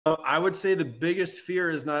I would say the biggest fear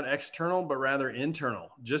is not external, but rather internal.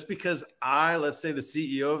 Just because let's say the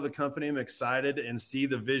CEO of the company, am excited and see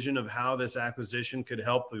the vision of how this acquisition could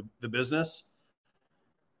help the business,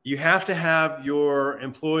 you have to have your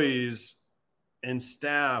employees and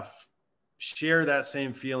staff share that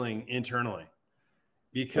same feeling internally.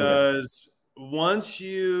 Because once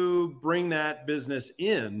you bring that business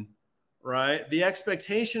in, right, the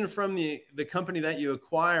expectation from the company that you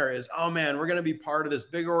acquire is, oh man, we're going to be part of this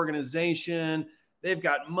big organization. They've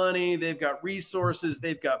got money, they've got resources,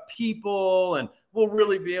 they've got people, and we'll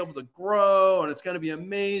really be able to grow, and it's going to be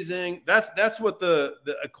amazing. That's what the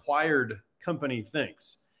acquired company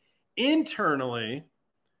thinks. Internally,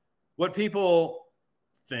 what people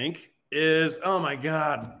think is, oh my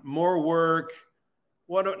God, more work.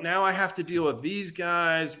 Now I have to deal with these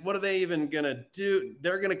guys. What are they even going to do?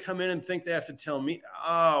 They're going to come in and think they have to tell me,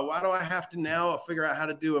 oh, why do I have to now figure out how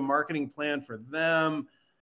to do a marketing plan for them?